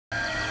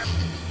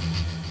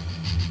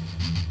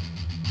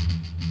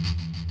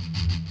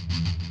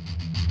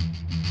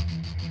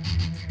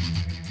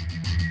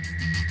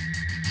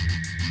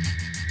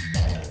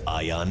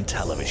Ion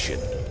Television.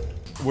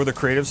 We're the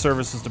creative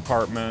services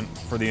department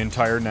for the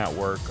entire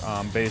network,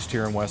 based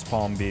here in West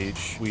Palm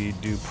Beach. We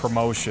do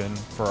promotion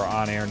for our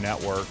on-air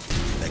network.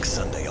 Next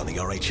Sunday on the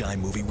RHI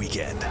Movie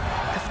Weekend.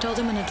 I've told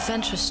him an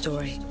adventure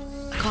story,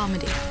 a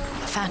comedy,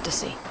 a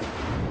fantasy.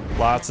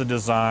 Lots of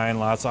design,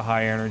 lots of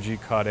high-energy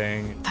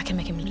cutting. If I can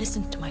make him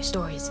listen to my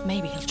stories,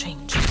 maybe he'll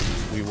change.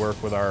 We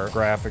work with our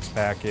graphics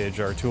package,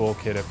 our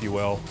toolkit, if you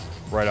will,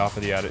 right off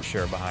of the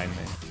EditShare behind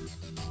me.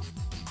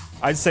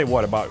 I'd say,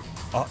 what, about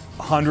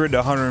 100 to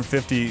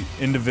 150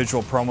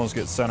 individual promos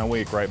get sent a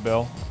week, right,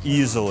 Bill?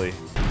 Easily.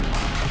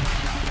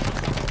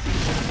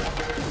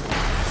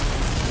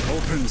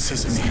 Open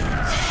sesame.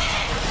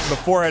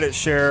 Before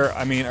EditShare,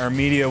 I mean, our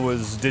media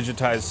was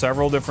digitized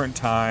several different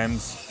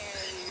times.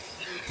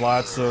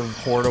 Lots of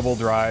portable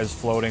drives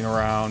floating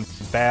around,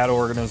 bad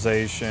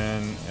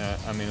organization.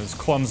 I mean, it was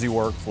clumsy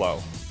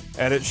workflow.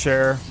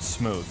 EditShare,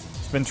 smooth.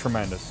 It's been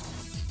tremendous,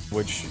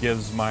 which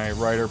gives my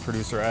writer,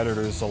 producer,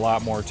 editors a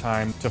lot more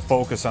time to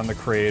focus on the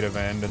creative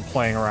end and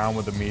playing around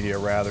with the media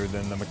rather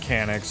than the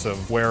mechanics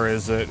of where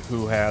is it,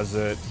 who has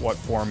it, what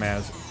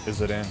format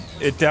is it in.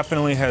 It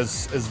definitely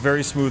has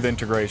very smooth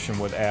integration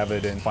with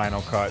Avid and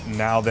Final Cut. And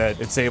now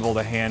that it's able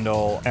to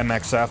handle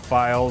MXF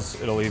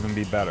files, it'll even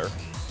be better.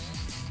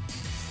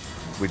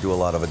 We do a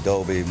lot of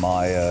Adobe,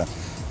 Maya,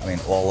 I mean,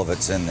 all of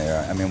it's in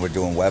there. I mean, we're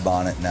doing web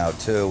on it now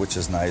too, which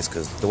is nice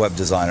because the web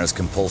designers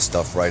can pull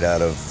stuff right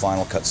out of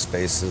Final Cut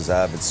Spaces,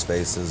 Avid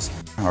Spaces.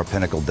 Our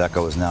Pinnacle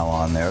Deco is now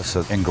on there,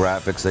 so in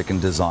graphics they can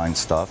design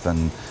stuff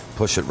and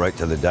push it right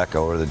to the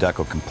Deco, or the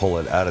Deco can pull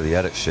it out of the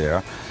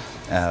EditShare,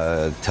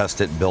 test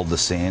it, build the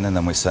scene, and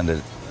then we send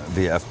it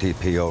via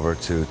FTP over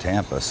to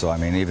Tampa. So I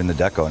mean, even the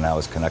Deco now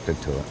is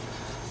connected to it.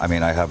 I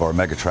mean, I have our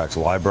Megatracks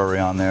library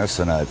on there,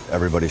 so now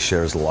everybody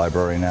shares the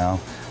library now.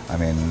 I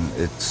mean,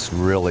 it's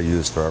really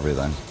used for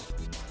everything.